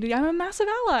trans community. I'm a massive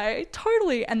ally.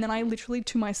 Totally. And then I literally,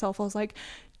 to myself, I was like,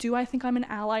 do I think I'm an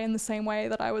ally in the same way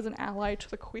that I was an ally to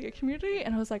the queer community?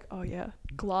 And I was like, oh yeah,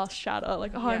 glass shatter.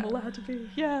 Like, I'm allowed to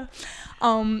be. Yeah.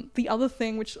 The other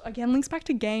thing, which again links back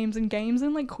to games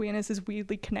and like queerness is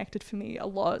weirdly connected for me a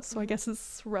lot. So I guess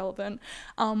it's relevant.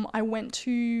 I went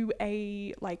to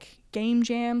a like game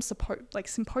jam,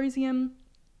 symposium.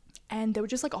 And there were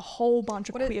just like a whole bunch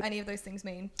of queer... What do any of those things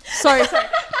mean? So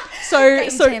Game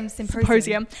jam,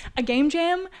 symposium. A game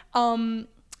jam.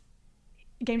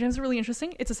 Game jams are really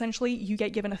interesting. It's essentially you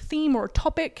get given a theme or a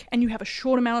topic and you have a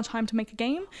short amount of time to make a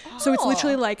game. Oh. So it's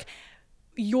literally like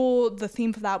the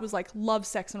theme for that was like love,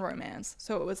 sex, and romance.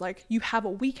 So it was like you have a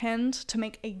weekend to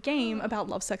make a game about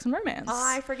love, sex, and romance. Oh,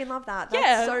 I freaking love that.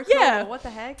 That's so cool. Yeah. What the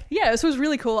heck? Yeah, so it was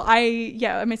really cool.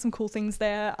 I made some cool things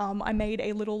there. I made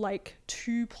a little like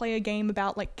 2-player game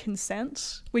about like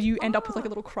consent where you end up with like a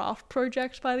little craft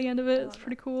project by the end of it. It's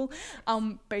pretty cool.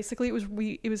 Basically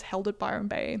it was held at Byron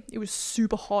Bay. It was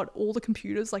super hot. All the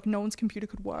computers, like no one's computer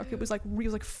could work. It was like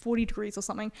 40 degrees or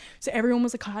something. So everyone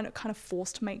was like kind of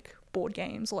forced to make board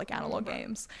games or like analog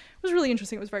games. It was really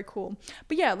interesting. It was very cool.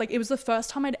 But yeah, like it was the first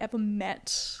time I'd ever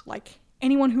met like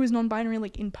anyone who was non-binary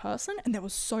like in person, and there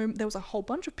was a whole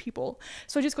bunch of people.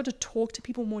 So I just got to talk to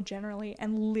people more generally,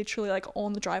 and literally like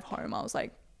on the drive home I was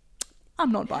like,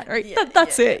 I'm non-binary.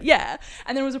 That's it. Yeah.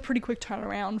 And then it was a pretty quick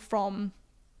turnaround from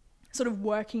sort of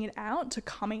working it out to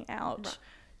coming out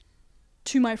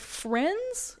to my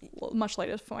friends, well, much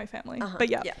later for my family. But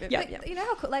yeah. But you know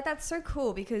how cool, like that's so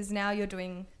cool, because now you're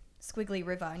doing Squiggly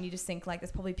River and you just think like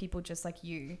there's probably people just like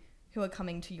you who are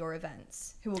coming to your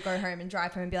events who will go home and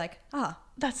drive home and be like,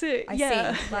 that's it. I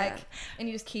see. Like, and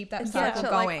you just keep that cycle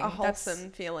going. Like a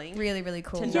wholesome feeling. Really, really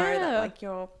cool. To know that like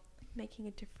you're making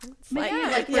a difference. Like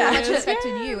much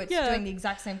affected you. It's doing the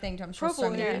exact same thing to, I'm sure, so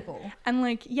many people. And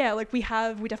like, like we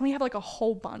definitely have like a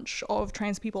whole bunch of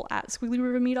trans people at Squiggly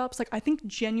River meetups. Like I think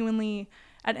genuinely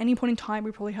at any point in time,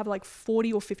 we probably have like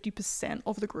 40 or 50%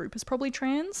 of the group is probably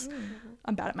trans.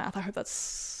 I'm bad at math. I hope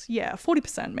that's,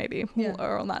 40% maybe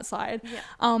or on that side.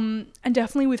 And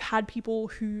definitely we've had people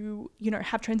who, you know,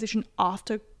 have transitioned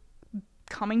after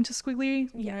coming to Squiggly,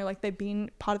 you know, like they've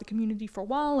been part of the community for a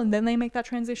while and then they make that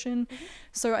transition.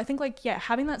 So I think like,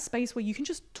 having that space where you can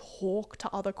just talk to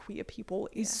other queer people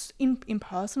is in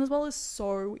person as well is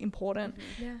so important.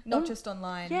 Not just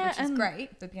online, which is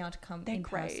great, but being able to come in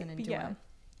person and do it.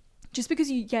 Just because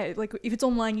like if it's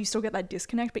online, you still get that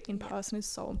disconnect, but in person is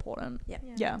so important.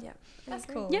 That's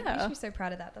cool. Yeah. I should be so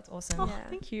proud of that. That's awesome. Oh,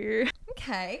 thank you.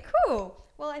 Okay, cool.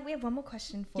 Well, we have one more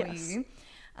question for you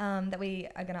that we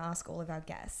are going to ask all of our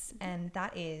guests, and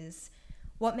that is,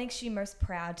 what makes you most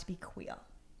proud to be queer?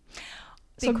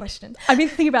 Big question. I've been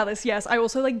thinking about this. Yes, I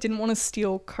also like didn't want to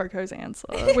steal Coco's answer,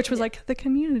 which was like the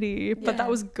community, but that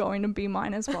was going to be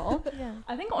mine as well.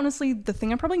 I think honestly, the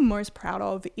thing I'm probably most proud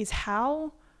of is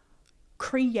how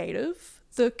creative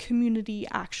the community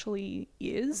actually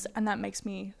is, and that makes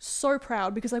me so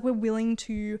proud, because like we're willing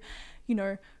to, you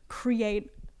know, create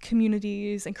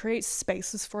communities and create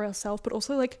spaces for ourselves, but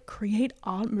also like create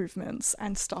art movements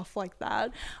and stuff like that.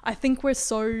 I think we're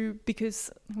so, because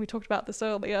we talked about this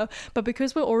earlier, but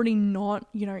because we're already not,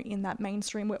 you know, in that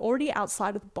mainstream, we're already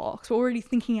outside of the box, we're already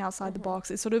thinking outside the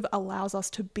box. It sort of allows us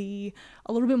to be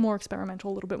a little bit more experimental,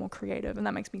 a little bit more creative, and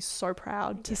that makes me so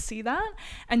proud to see that,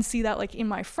 and see that like in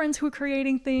my friends who are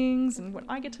creating things and when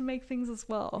I get to make things as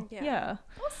well.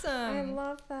 Awesome. I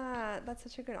love that. That's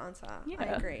such a good answer. I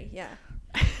agree.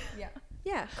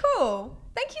 Yeah. Cool.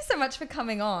 Thank you so much for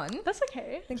coming on. That's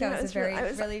okay. I think that was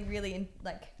a really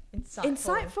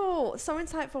insightful. So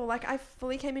insightful. Like I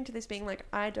fully came into this being like,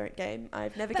 I don't game.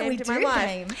 I've never gamed in my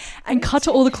life. And cut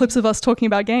to all the clips of us talking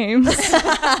about games.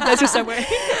 That's just so weird.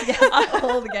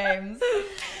 All the games.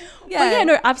 But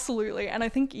no, absolutely. And I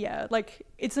think, like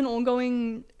it's an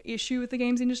ongoing issue with the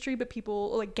games industry, but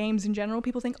people, like games in general,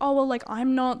 people think, oh, well, like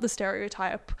I'm not the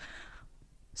stereotype,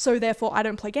 so therefore I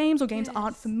don't play games, or games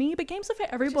aren't for me, but games are for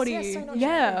everybody. I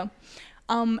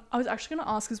was actually going to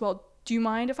ask as well, do you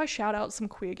mind if I shout out some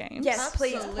queer games? Yes,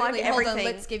 please. Plug everything. On,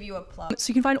 let's give you a plug.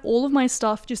 So you can find all of my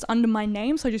stuff just under my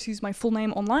name. So I just use my full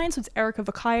name online. So it's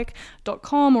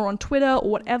erikaverkaaik.com or on Twitter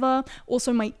or whatever.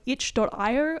 Also my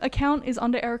itch.io account is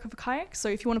under Erika Verkaaik. So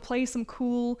if you want to play some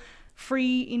cool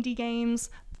free indie games,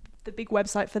 the big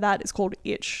website for that is called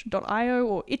itch.io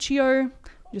or itch.io.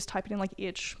 Just type it in like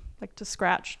itch, like to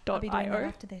scratch.io. I'll be doing that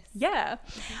after this.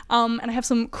 And I have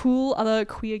some cool other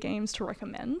queer games to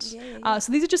recommend.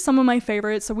 So these are just some of my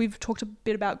favorites. So we've talked a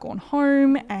bit about Gone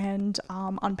Home and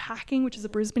Unpacking, which is a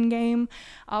Brisbane game,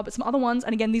 but some other ones,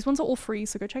 and again, these ones are all free,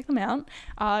 so go check them out,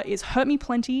 is Hurt Me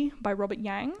Plenty by Robert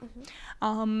Yang.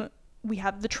 We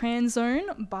have The Trans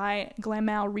Zone by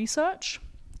Glamour Research,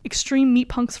 Extreme Meat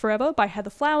Punks Forever by Heather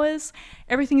Flowers,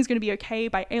 Everything Is Going to Be Okay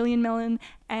by Alien Melon,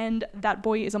 and That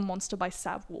Boy Is a Monster by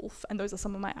Sav Wolf. And those are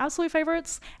some of my absolute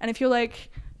favorites. And if you're like,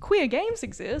 queer games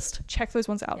exist, check those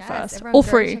ones out first. All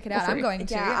free. Check it out. I'm going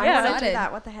to. I'm excited. To do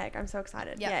that. What the heck? I'm so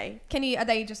excited. Yay. Are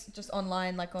they just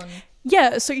online, like on?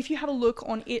 Yeah, so if you have a look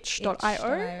on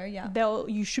itch.io,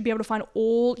 you should be able to find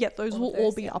those will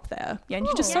all be up there. Yeah, and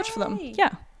you just search for them. Yeah.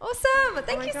 Awesome.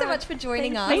 Thank you so much for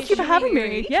joining us. Thank you for having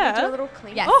me. Can we do a little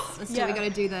clean? Yes. Let's do it. We got to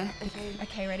do the...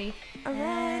 Okay, ready? All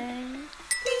right.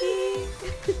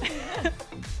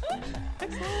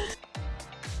 Excellent.